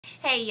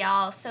Hey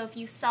y'all, so if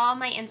you saw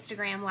my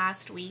Instagram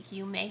last week,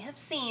 you may have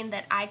seen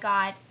that I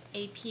got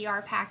a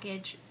PR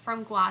package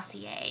from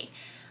Glossier.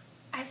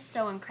 I'm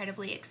so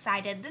incredibly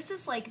excited. This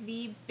is like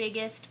the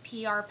biggest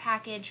PR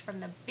package from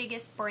the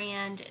biggest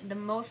brand, the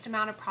most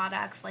amount of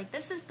products. Like,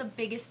 this is the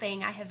biggest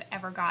thing I have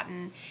ever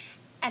gotten.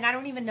 And I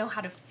don't even know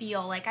how to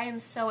feel. Like, I am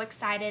so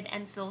excited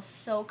and feel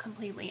so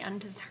completely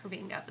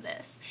undeserving of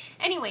this.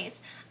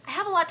 Anyways, I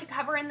have a lot to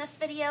cover in this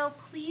video.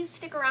 Please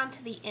stick around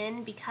to the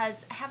end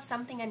because I have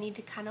something I need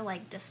to kind of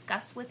like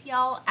discuss with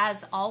y'all.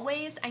 As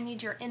always, I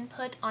need your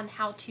input on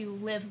how to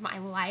live my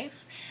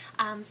life.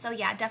 So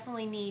yeah,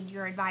 definitely need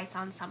your advice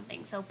on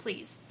something. So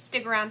please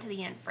stick around to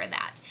the end for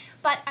that.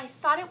 But I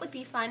thought it would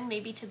be fun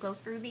maybe to go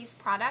through these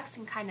products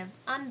and kind of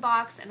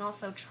unbox and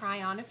also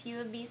try on a few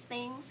of these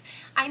things.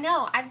 I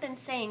know I've been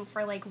saying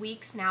for like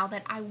weeks now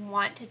that I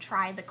want to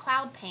try the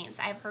cloud paints.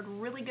 I've heard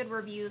really good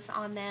reviews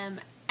on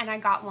them. And I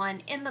got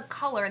one in the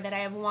color that I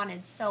have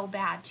wanted so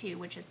bad too,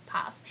 which is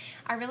Puff.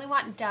 I really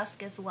want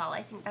Dusk as well.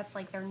 I think that's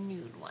like their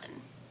nude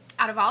one.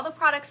 Out of all the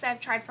products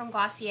I've tried from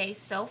Glossier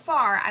so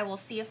far, I will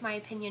see if my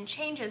opinion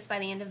changes by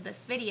the end of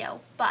this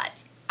video,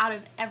 but out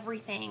of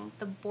everything,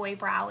 the Boy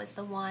Brow is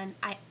the one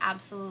I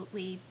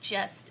absolutely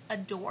just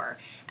adore.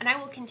 And I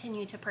will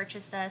continue to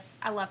purchase this.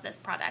 I love this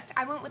product.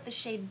 I went with the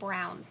shade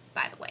Brown,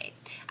 by the way.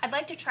 I'd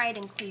like to try it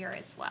in clear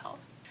as well.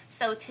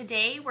 So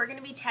today we're going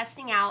to be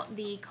testing out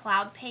the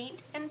Cloud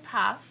Paint in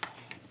Puff,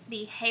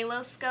 the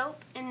Haloscope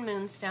in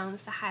Moonstone,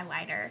 it's a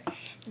highlighter,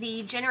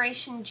 the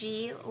Generation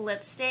G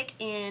lipstick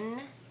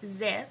in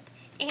Zip,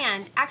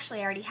 and actually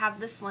I already have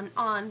this one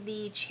on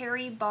the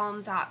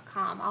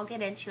cherrybalm.com. I'll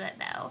get into it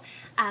though.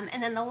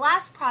 And then the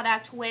last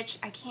product, which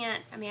I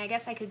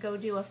guess I could go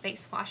do a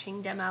face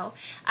washing demo,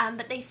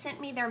 but they sent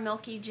me their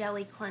Milky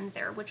Jelly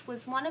Cleanser, which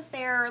was one of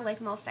their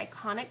like most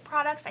iconic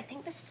products. I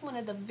think this is one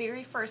of the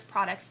very first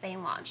products they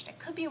launched. I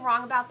could be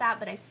wrong about that,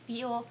 but I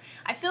feel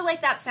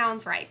like that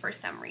sounds right for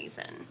some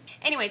reason.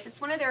 Anyways, it's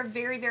one of their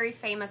very, very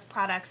famous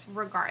products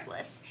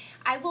regardless.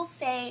 I will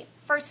say,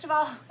 first of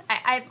all,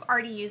 I've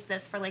already used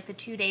this for like the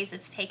 2 days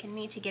it's taken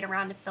me to get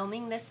around to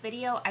filming this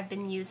video. I've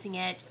been using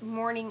it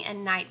morning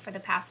and night for the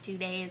past 2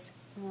 days.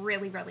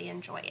 Really, really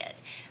enjoy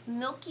it.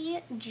 Milky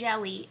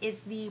Jelly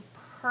is the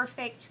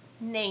perfect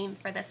name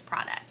for this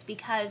product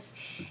because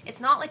it's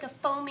not like a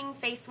foaming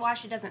face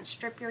wash. It doesn't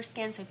strip your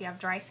skin, so if you have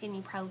dry skin,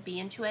 you probably be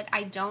into it.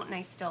 I don't, and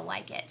I still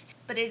like it.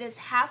 But it is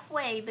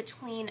halfway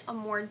between a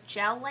more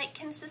gel-like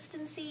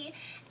consistency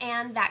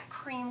and that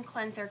cream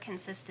cleanser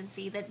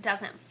consistency that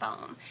doesn't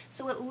foam.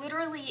 So it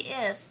literally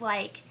is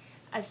like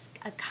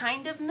a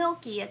kind of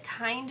milky, a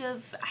kind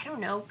of, I don't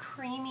know,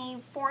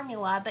 creamy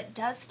formula, but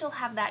does still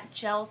have that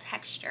gel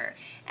texture.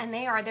 And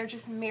they're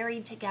just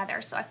married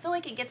together. So I feel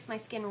like it gets my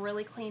skin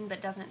really clean but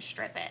doesn't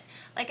strip it.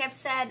 Like I've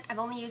said, I've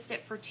only used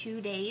it for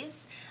 2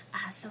 days.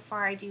 So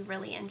far I do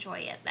really enjoy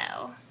it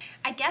though.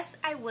 I guess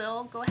I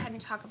will go ahead and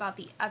talk about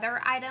the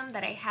other item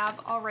that I have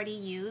already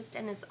used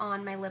and is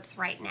on my lips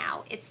right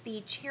now. It's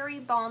the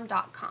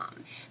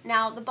cherrybalm.com.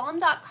 Now the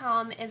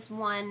balm.com is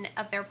one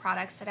of their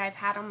products that I've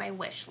had on my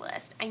wish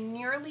list. I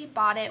nearly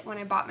bought it when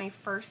I bought my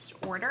first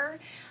order,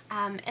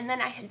 and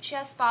then I had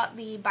just bought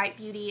the Bite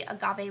Beauty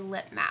Agave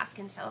Lip Mask,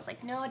 and so I was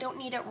like, no, I don't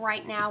need it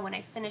right now. When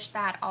I finish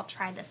that, I'll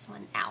try this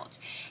one out.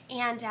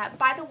 And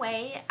by the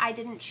way, I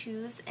didn't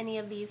choose any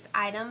of these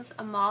items.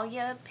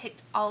 Amalia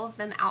picked all of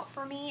them out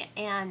for me,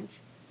 and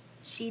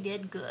she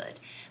did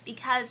good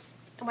because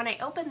when I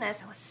opened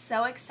this, I was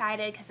so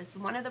excited because it's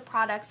one of the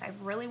products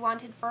I've really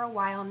wanted for a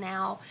while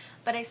now,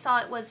 but I saw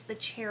it was the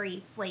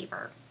cherry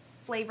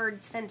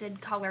flavored, scented,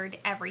 colored,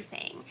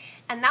 everything.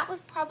 And that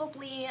was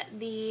probably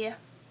the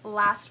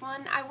last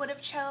one I would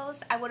have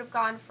chose. I would have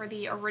gone for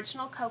the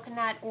original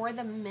coconut or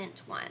the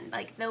mint one.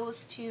 Like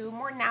those two,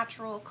 more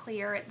natural,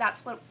 clear,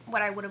 that's what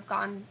I would have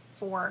gone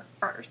for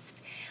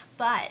first.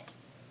 But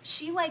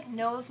she like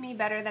knows me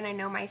better than I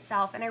know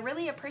myself, and I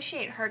really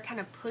appreciate her kind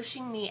of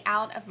pushing me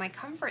out of my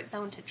comfort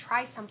zone to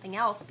try something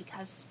else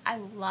because I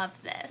love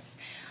this.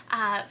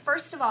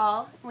 First of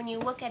all, when you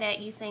look at it,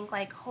 you think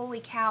like,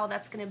 holy cow,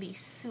 that's going to be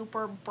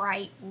super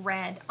bright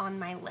red on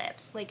my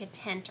lips, like a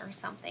tint or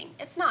something.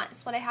 It's not.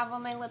 It's what I have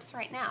on my lips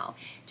right now.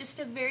 Just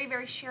a very,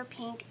 very sheer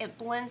pink. It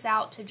blends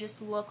out to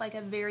just look like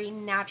a very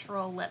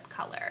natural lip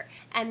color.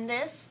 And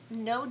this,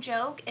 no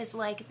joke, is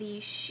like the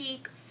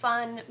chic,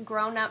 fun,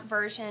 grown-up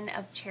version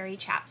of cherry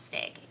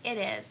chapstick. It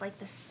is. Like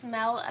the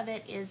smell of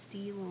it is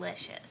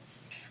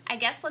delicious. I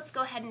guess let's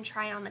go ahead and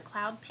try on the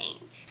cloud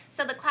paint.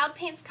 So the cloud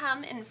paints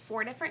come in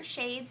 4 different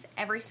shades.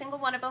 Every single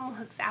one of them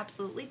looks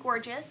absolutely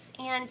gorgeous,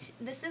 and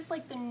this is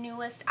like the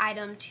newest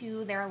item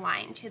to their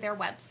line, to their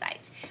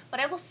website. What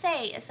I will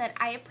say is that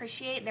I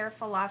appreciate their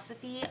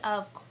philosophy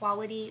of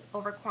quality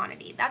over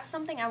quantity. That's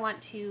something I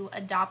want to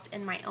adopt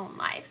in my own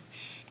life.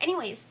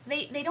 Anyways,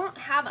 they don't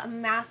have a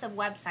massive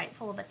website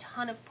full of a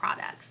ton of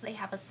products. They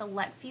have a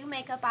select few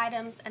makeup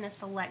items and a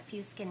select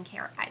few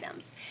skincare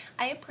items.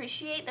 I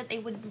appreciate that they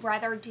would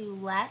rather do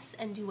less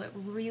and do it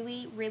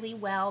really, really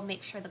well,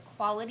 make sure the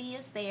quality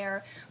is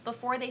there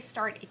before they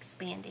start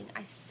expanding.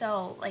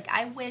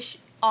 I wish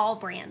all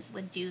brands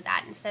would do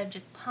that instead of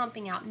just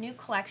pumping out new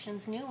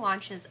collections, new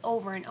launches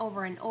over and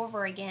over and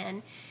over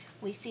again.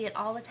 We see it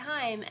all the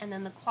time, and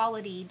then the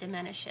quality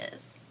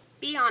diminishes.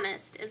 Be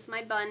honest, is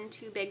my bun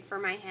too big for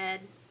my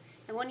head?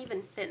 It won't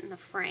even fit in the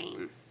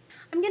frame.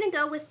 I'm going to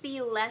go with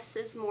the less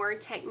is more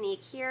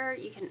technique here.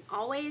 You can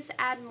always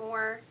add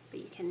more,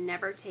 but you can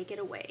never take it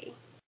away.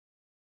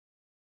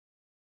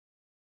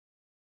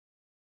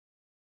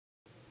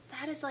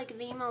 That is like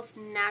the most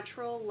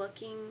natural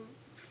looking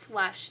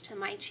flush to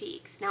my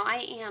cheeks. Now I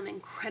am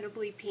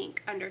incredibly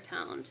pink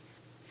undertoned.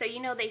 So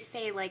you know they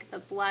say like the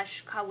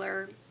blush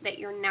color that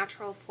your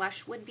natural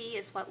flush would be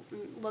is what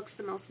looks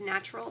the most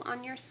natural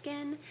on your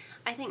skin.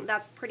 I think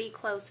that's pretty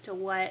close to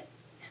what,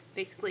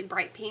 basically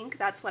bright pink,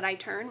 that's what I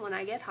turn when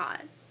I get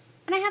hot.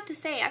 And I have to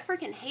say, I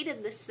freaking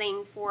hated this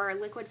thing for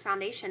liquid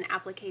foundation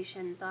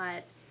application,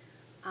 but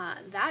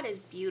that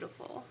is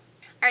beautiful.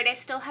 Alright, I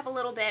still have a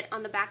little bit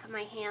on the back of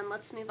my hand.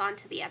 Let's move on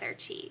to the other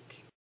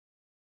cheek.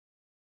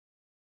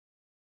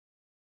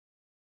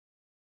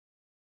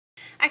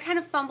 I kind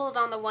of fumbled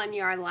on the 1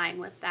 yard line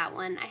with that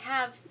one. I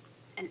have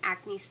an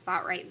acne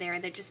spot right there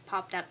that just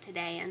popped up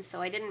today, and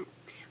so I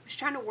was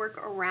trying to work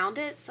around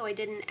it so I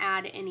didn't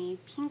add any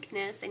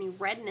pinkness, any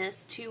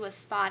redness to a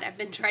spot I've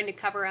been trying to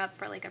cover up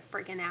for like a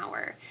friggin'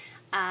 hour.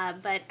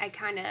 But I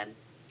kind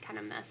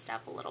of messed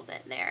up a little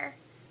bit there.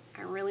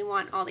 I really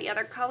want all the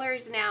other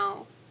colors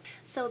now.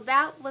 So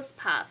that was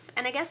Puff,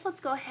 and I guess let's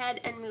go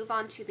ahead and move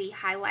on to the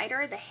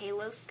highlighter, the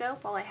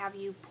Haloscope, while I have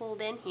you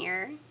pulled in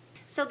here.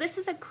 So this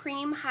is a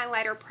cream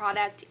highlighter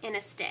product in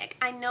a stick.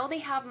 I know they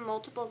have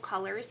multiple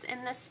colors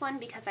in this one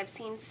because I've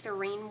seen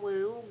Serene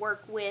Wu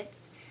work with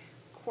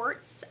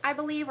quartz, I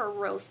believe, or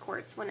rose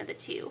quartz, one of the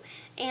two.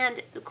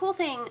 And the cool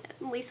thing,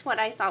 at least what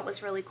I thought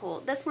was really cool,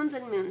 this one's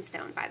in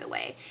Moonstone, by the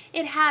way.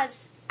 It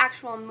has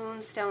actual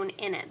Moonstone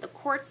in it. The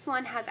quartz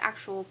one has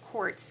actual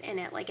quartz in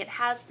it. Like it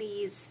has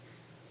these,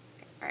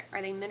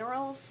 are they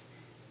minerals?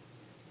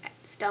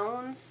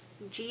 Stones?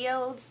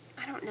 Geodes?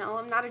 I don't know.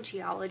 I'm not a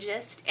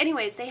geologist.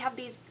 Anyways, they have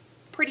these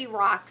pretty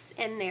rocks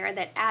in there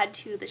that add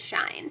to the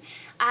shine.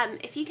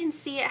 If you can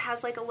see, it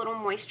has like a little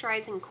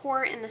moisturizing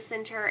core in the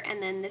center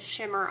and then the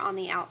shimmer on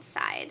the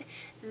outside.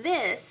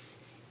 This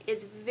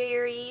is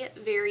very,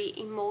 very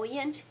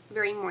emollient,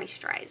 very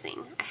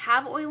moisturizing. I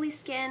have oily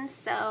skin,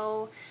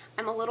 so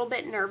I'm a little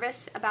bit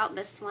nervous about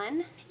this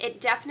one.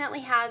 It definitely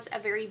has a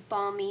very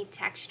balmy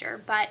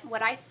texture, but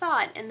what I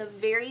thought, in the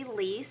very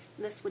least,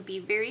 this would be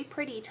very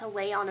pretty to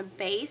lay on a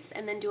base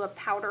and then do a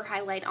powder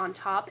highlight on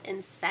top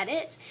and set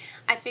it.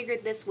 I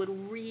figured this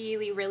would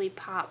really, really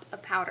pop a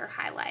powder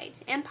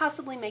highlight and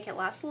possibly make it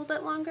last a little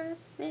bit longer.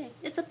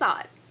 It's a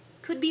thought.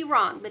 Could be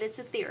wrong, but it's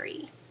a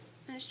theory.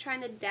 I'm just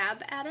trying to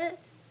dab at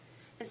it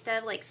instead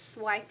of like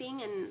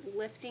swiping and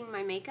lifting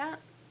my makeup.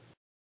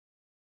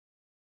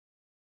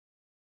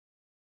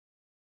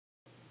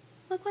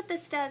 Look what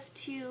this does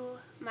to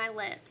my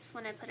lips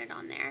when I put it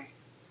on there.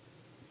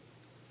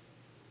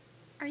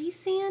 Are you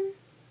seeing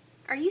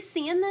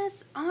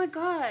this? Oh my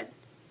god.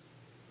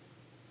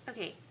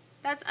 Okay,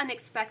 that's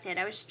unexpected.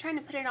 I was trying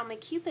to put it on my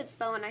Cupid's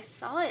bow and I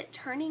saw it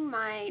turning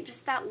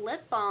just that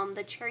lip balm,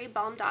 the cherry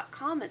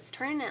balm.com, it's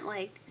turning it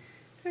like,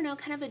 I don't know,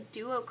 kind of a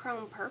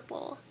duochrome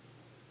purple.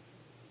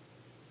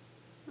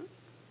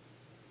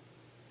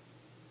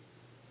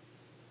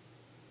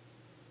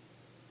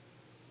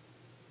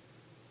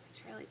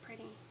 Really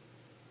pretty.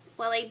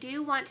 Well, I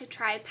do want to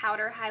try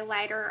powder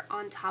highlighter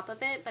on top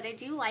of it, but I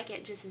do like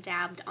it just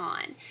dabbed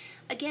on.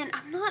 Again,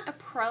 I'm not a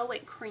pro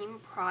at cream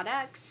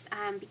products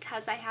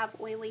because I have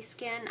oily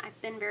skin.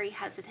 I've been very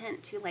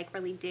hesitant to like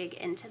really dig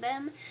into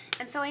them,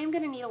 and so I am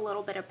going to need a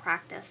little bit of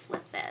practice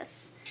with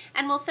this.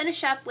 And we'll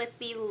finish up with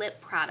the lip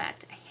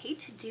product. I hate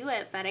to do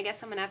it, but I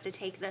guess I'm going to have to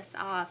take this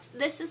off.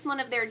 This is one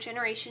of their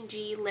Generation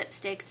G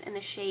lipsticks in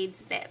the shade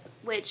Zip,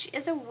 which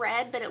is a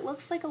red, but it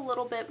looks like a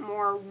little bit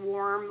more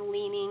warm,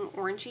 leaning,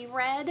 orangey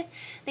red.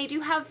 They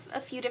do have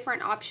a few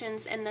different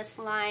options in this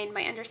line.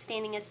 My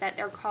understanding is that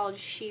they're called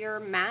sheer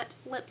matte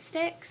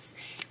lipsticks,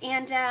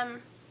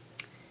 and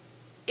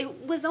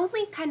it was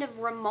only kind of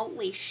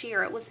remotely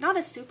sheer. It was not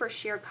a super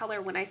sheer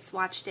color when I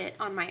swatched it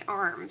on my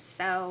arms,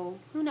 so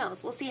who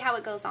knows? We'll see how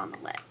it goes on the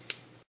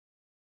lips.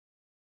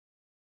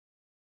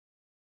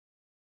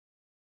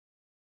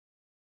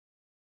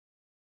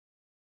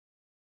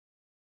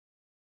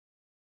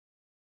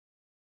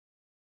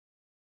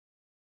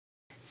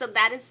 So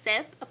that is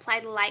Zip,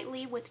 applied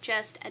lightly with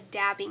just a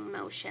dabbing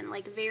motion,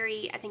 like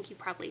very, I think you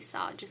probably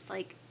saw, just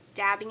like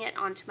dabbing it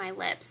onto my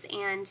lips.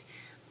 And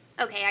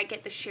okay, I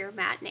get the sheer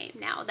matte name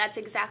now. That's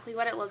exactly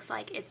what it looks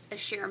like. It's a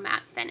sheer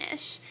matte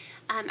finish.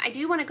 I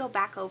do want to go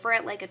back over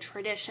it like a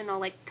traditional,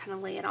 like kind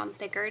of lay it on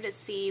thicker to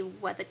see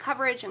what the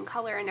coverage and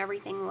color and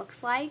everything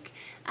looks like.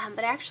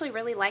 But I actually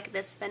really like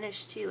this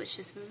finish too. It's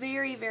just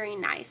very, very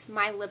nice.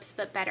 My lips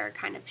but better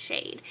kind of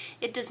shade.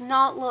 It does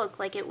not look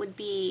like it would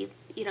be,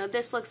 you know,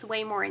 this looks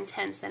way more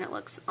intense than it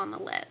looks on the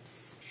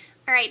lips.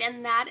 Alright,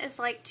 and that is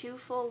like 2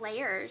 full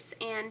layers,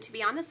 and to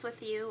be honest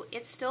with you,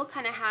 it still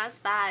kind of has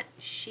that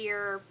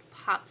sheer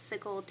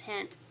popsicle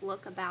tint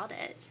look about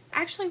it.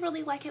 I actually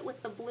really like it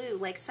with the blue,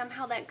 like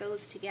somehow that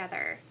goes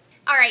together.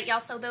 Alright y'all,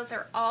 so those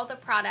are all the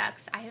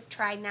products I have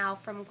tried now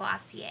from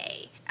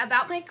Glossier.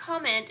 About my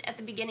comment at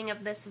the beginning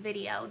of this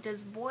video,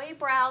 does Boy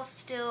Brow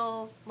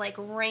still like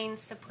reign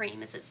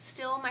supreme? Is it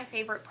still my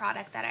favorite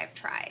product that I've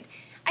tried?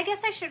 I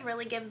guess I should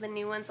really give the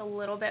new ones a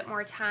little bit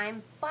more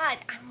time, but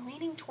I'm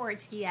leaning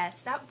towards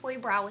yes. That Boy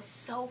Brow is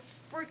so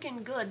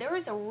freaking good. There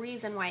is a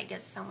reason why it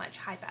gets so much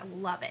hype. I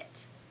love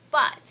it.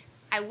 But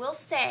I will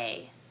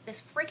say,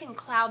 this freaking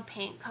cloud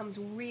paint comes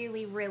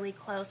really, really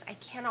close. I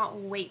cannot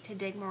wait to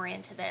dig more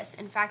into this.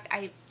 In fact,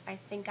 I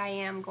think I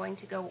am going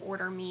to go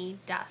order me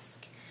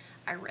Dusk.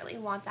 I really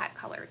want that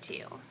color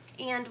too.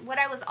 And what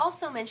I was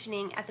also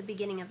mentioning at the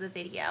beginning of the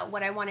video,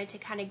 what I wanted to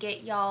kind of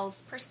get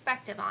y'all's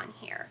perspective on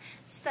here.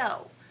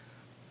 So,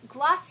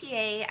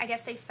 Glossier, I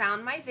guess they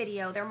found my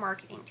video, their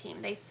marketing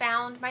team. They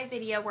found my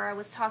video where I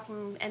was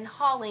talking and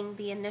hauling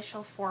the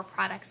initial 4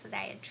 products that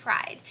I had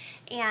tried.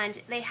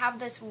 And they have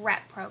this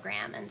rep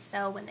program. And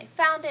so when they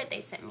found it,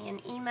 they sent me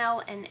an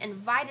email and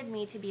invited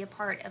me to be a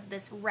part of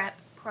this rep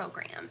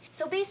program.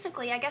 So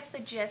basically, I guess the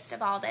gist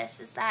of all this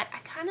is that I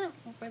kind of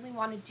really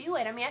want to do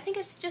it. I mean, I think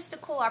it's just a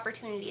cool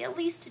opportunity, at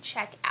least to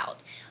check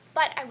out.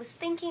 But I was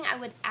thinking I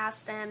would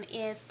ask them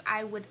if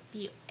I would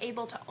be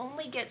able to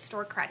only get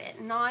store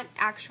credit, not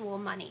actual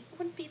money. It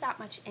wouldn't be that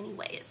much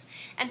anyways.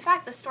 In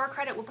fact, the store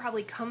credit would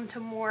probably come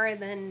to more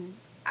than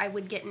I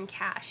would get in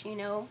cash, you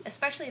know,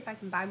 especially if I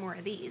can buy more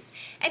of these.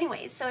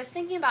 Anyways, so I was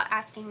thinking about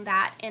asking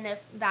that, and if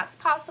that's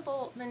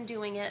possible, then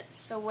doing it.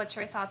 So what's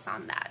your thoughts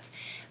on that?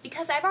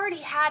 Because I've already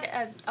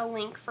had a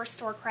link for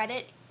store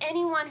credit.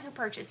 Anyone who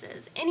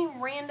purchases, any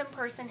random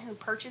person who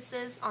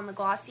purchases on the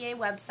Glossier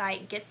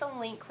website gets a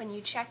link when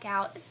you check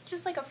out. It's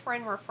just like a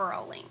friend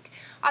referral link.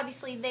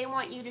 Obviously, they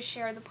want you to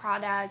share the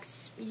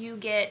products. You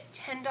get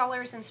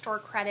 $10 in store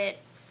credit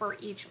for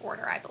each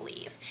order, I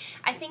believe.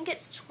 I think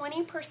it's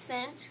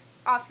 20%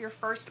 off your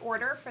first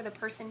order for the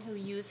person who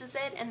uses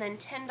it, and then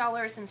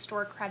 $10 in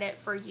store credit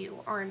for you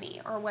or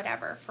me or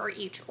whatever for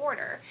each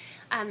order.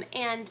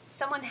 And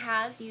someone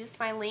has used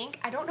my link.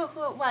 I don't know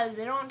who it was.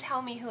 They don't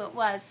tell me who it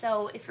was.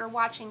 So if you're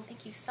watching,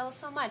 thank you so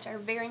much. I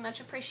very much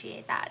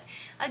appreciate that.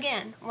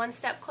 Again, one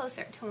step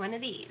closer to one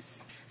of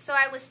these. So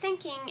I was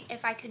thinking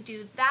if I could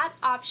do that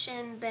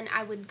option, then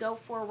I would go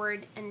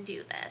forward and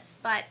do this.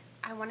 But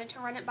I wanted to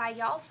run it by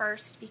y'all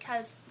first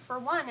because, for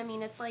one, I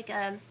mean, it's like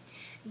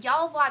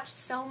y'all watch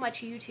so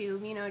much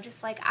YouTube, you know,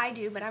 just like I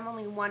do, but I'm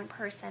only one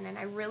person, and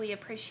I really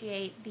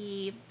appreciate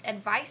the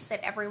advice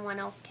that everyone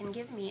else can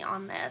give me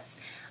on this.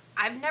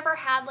 I've never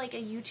had like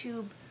a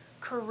YouTube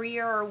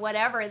career or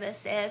whatever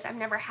this is. I've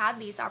never had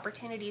these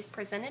opportunities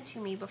presented to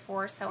me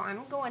before, so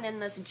I'm going in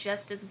this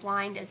just as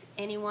blind as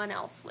anyone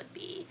else would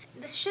be.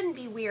 This shouldn't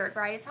be weird,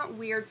 right? It's not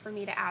weird for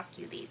me to ask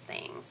you these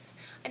things.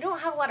 I don't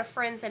have a lot of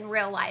friends in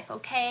real life,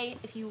 okay?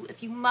 If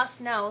you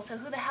must know, so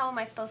who the hell am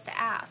I supposed to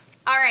ask?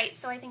 Alright,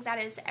 so I think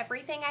that is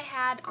everything I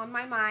had on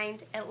my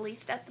mind, at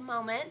least at the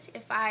moment.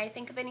 If I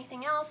think of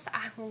anything else,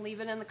 I will leave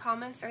it in the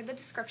comments or the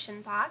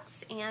description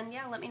box, and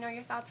yeah, let me know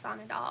your thoughts on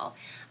it all.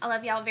 I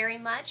love y'all very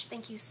much.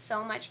 Thank you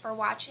so much for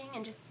watching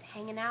and just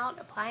hanging out,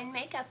 applying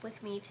makeup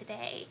with me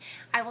today.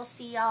 I will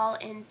see y'all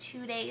in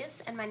 2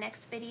 days in my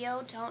next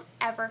video. Don't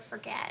ever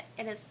forget,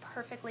 it is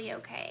perfectly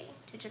okay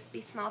to just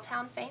be small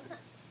town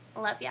famous.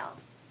 Love y'all.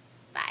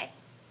 Bye.